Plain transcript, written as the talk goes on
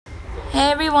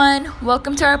everyone,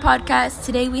 welcome to our podcast.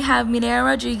 Today we have Mireya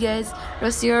Rodriguez,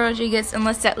 Rocio Rodriguez, and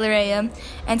Lisette Larea.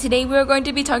 And today we are going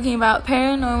to be talking about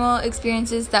paranormal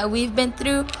experiences that we've been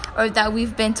through or that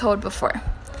we've been told before.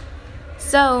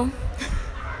 So,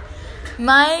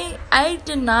 I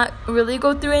did not really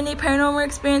go through any paranormal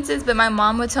experiences, but my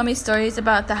mom would tell me stories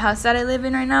about the house that I live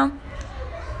in right now.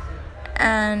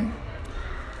 And,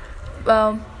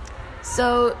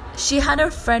 so she had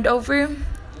a friend over,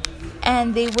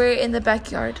 and they were in the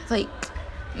backyard. Like,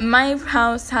 my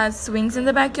house has swings in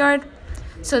the backyard,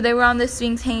 so they were on the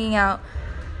swings hanging out.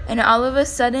 And all of a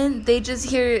sudden, they just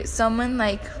hear someone,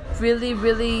 like, really,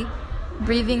 really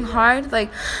breathing hard,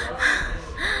 like,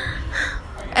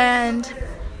 and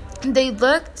they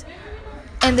looked,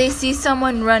 and they see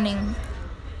someone running.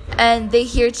 And they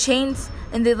hear chains,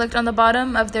 and they looked on the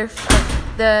bottom of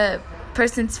the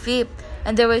person's feet,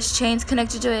 and there was chains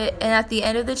connected to it. And at the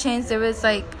end of the chains, there was,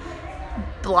 like,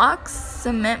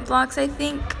 cement blocks, I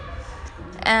think.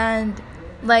 And,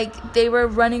 like, they were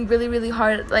running really, really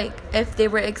hard, like, if they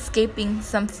were escaping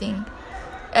something.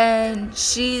 And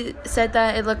she said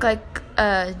that it looked like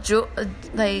a Jew,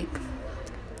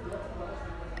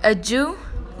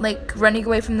 like, running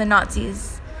away from the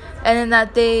Nazis. And then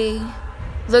that they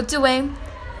looked away, and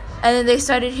then they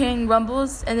started hearing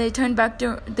rumbles, and they turned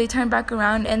back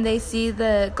around, and they see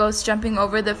the ghost jumping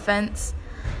over the fence.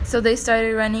 So they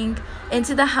started running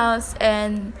into the house,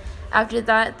 and after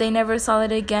that, they never saw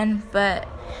it again. But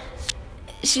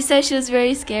she said she was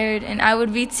very scared, and I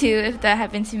would be too if that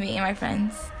happened to me and my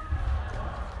friends.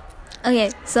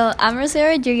 Okay, so I'm Rocio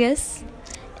Rodriguez,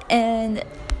 and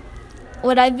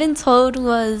what I've been told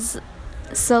was,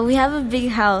 so we have a big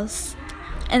house,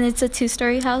 and it's a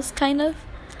 2-story house, kind of.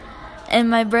 And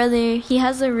my brother, he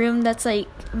has a room that's, like,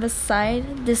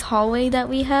 beside this hallway that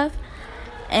we have.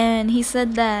 And he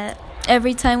said that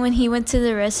every time when he went to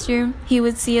the restroom, he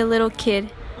would see a little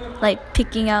kid, like,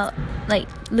 picking out, like,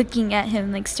 looking at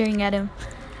him, like, staring at him.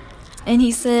 And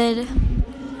he said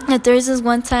that there was this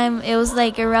one time, it was,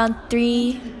 like, around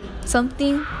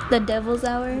 3-something, the devil's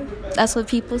hour. That's what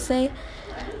people say.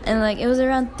 And, like, it was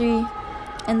around 3.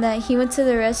 And that he went to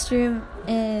the restroom,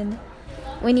 and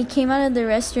when he came out of the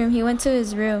restroom, he went to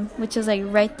his room, which was, like,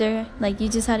 right there. Like, you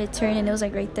just had to turn, and it was,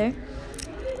 like, right there.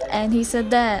 And he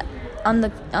said that on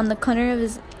the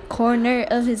corner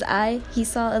of his eye, he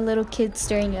saw a little kid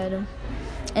staring at him.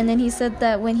 And then he said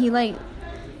that when he, like,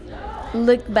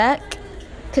 looked back,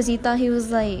 because he thought he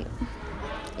was, like,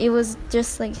 it was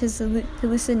just, like, his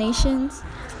hallucinations,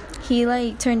 he,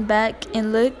 like, turned back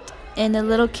and looked, and the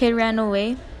little kid ran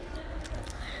away.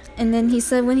 And then he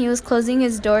said when he was closing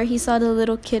his door, he saw the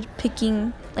little kid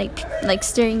picking, like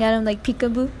staring at him like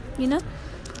peekaboo, you know?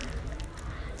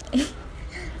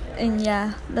 And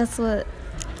yeah, that's what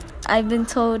I've been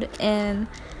told, and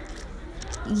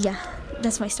yeah,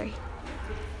 that's my story.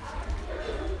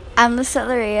 I'm Lisette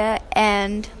Larea,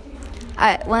 and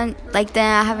I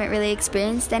haven't really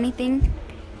experienced anything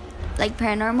like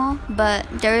paranormal, but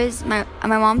my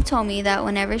mom told me that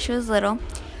whenever she was little,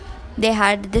 they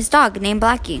had this dog named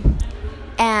Blackie,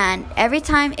 and every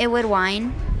time it would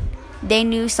whine, they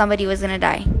knew somebody was gonna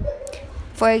die.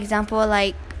 For example,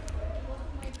 like,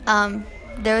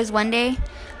 there was one day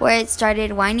where it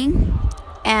started whining,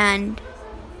 and,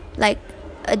 like,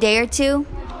 a day or two,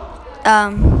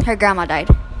 her grandma died,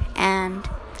 and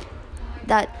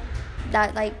that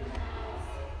like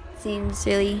seems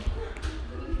really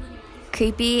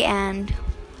creepy, and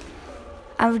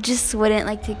I just wouldn't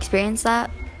like to experience that.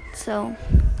 So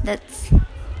that's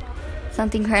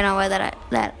something paranormal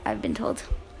that I've been told.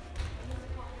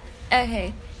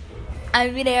 Okay.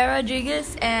 I'm Mireya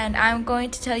Rodriguez, and I'm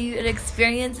going to tell you an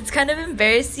experience. It's kind of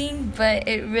embarrassing, but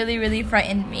it really, really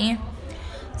frightened me.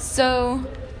 So,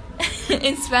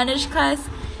 in Spanish class,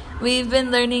 we've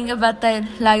been learning about the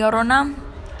La Llorona,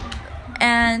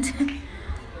 and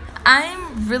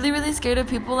I'm really, really scared of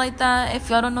people like that. If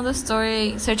y'all don't know the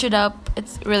story, search it up.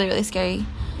 It's really, really scary.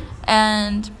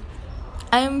 And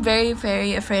I'm very,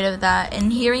 very afraid of that.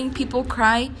 And hearing people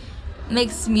cry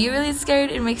makes me really scared.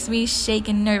 It makes me shake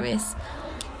and nervous.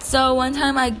 So one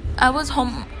time I was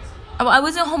home. I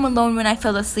wasn't home alone when I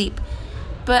fell asleep,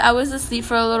 but I was asleep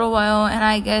for a little while, and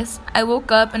I guess I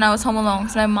woke up and I was home alone.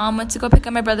 So my mom went to go pick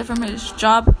up my brother from his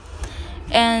job,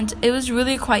 and it was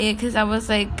really quiet because I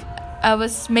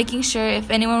was making sure if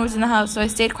anyone was in the house. So I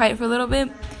stayed quiet for a little bit,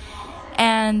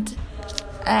 and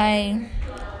I,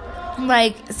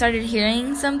 like, started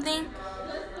hearing something,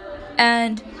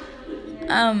 and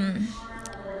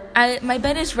my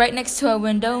bed is right next to a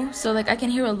window, so, like, I can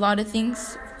hear a lot of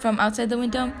things from outside the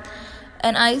window,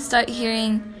 and I start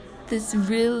hearing this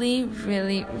really,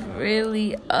 really,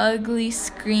 really ugly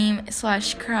scream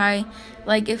 / cry,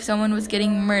 like if someone was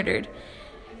getting murdered.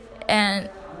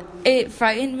 And it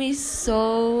frightened me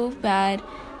so bad.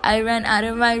 I ran out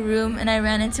of my room and I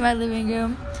ran into my living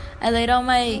room. I laid on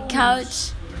my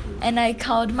couch and I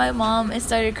called my mom and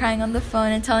started crying on the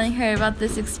phone and telling her about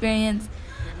this experience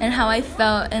and how I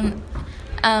felt. And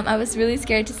I was really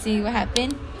scared to see what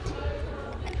happened.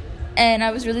 And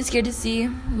I was really scared to see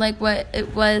like what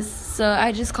it was. So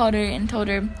I just called her and told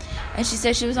her. And she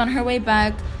said she was on her way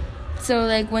back. So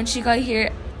like when she got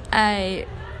here, I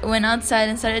went outside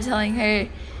and started telling her.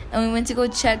 And we went to go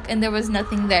check and there was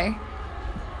nothing there.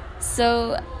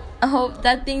 So I hope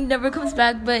that thing never comes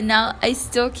back. But now I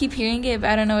still keep hearing it, but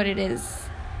I don't know what it is.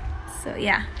 So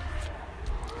yeah.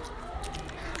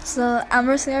 So I'm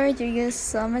Rosario Rodriguez.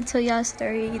 So I'm gonna tell y'all a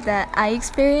story that I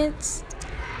experienced.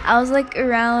 I was like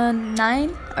around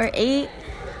 9 or 8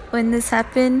 when this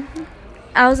happened.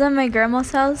 I was at my grandma's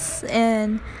house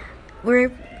and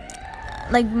we're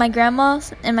like my grandma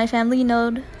and my family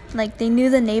they knew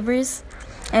the neighbors,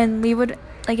 and we would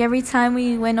like every time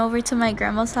we went over to my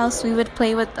grandma's house we would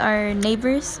play with our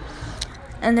neighbors.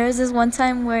 And there was this one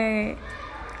time where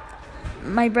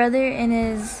my brother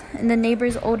and the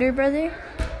neighbor's older brother,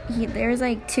 there was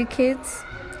like 2 kids.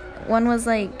 One was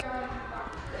like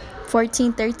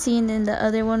 14, 13, and the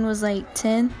other one was like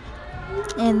 10.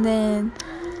 And then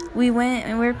we went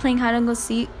and we were playing hide and go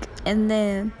seek. And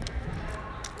then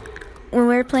when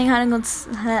we were playing hide and go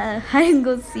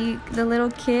seek, the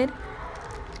little kid,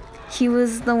 he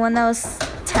was the one that was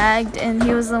tagged, and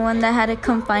he was the one that had to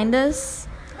come find us.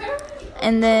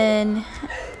 And then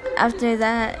after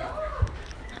that,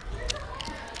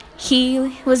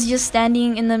 he was just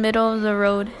standing in the middle of the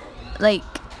road. Like,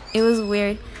 it was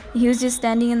weird. He was just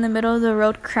standing in the middle of the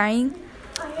road crying.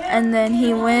 And then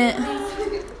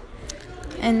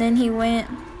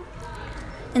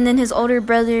his older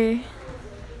brother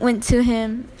went to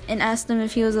him and asked him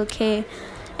if he was okay.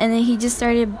 And then he just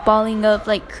started bawling up,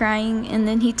 like crying. And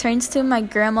then he turns to my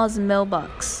grandma's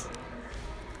mailbox.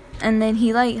 And then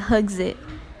he like hugs it.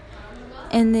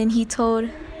 And then his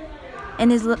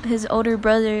older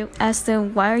brother asked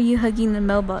him, "Why are you hugging the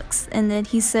mailbox?" And then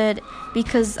he said,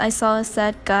 "Because I saw a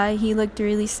sad guy. He looked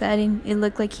really sad and it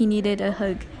looked like he needed a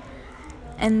hug."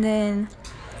 And then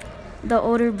the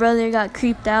older brother got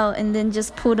creeped out and then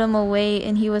just pulled him away,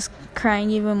 and he was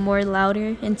crying even more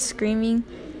louder and screaming.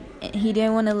 And he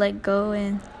didn't want to let go.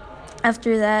 And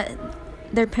after that,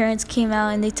 their parents came out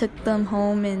and they took them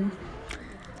home, and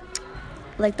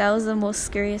like that was the most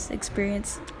scariest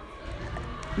experience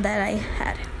that I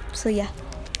had. So yeah.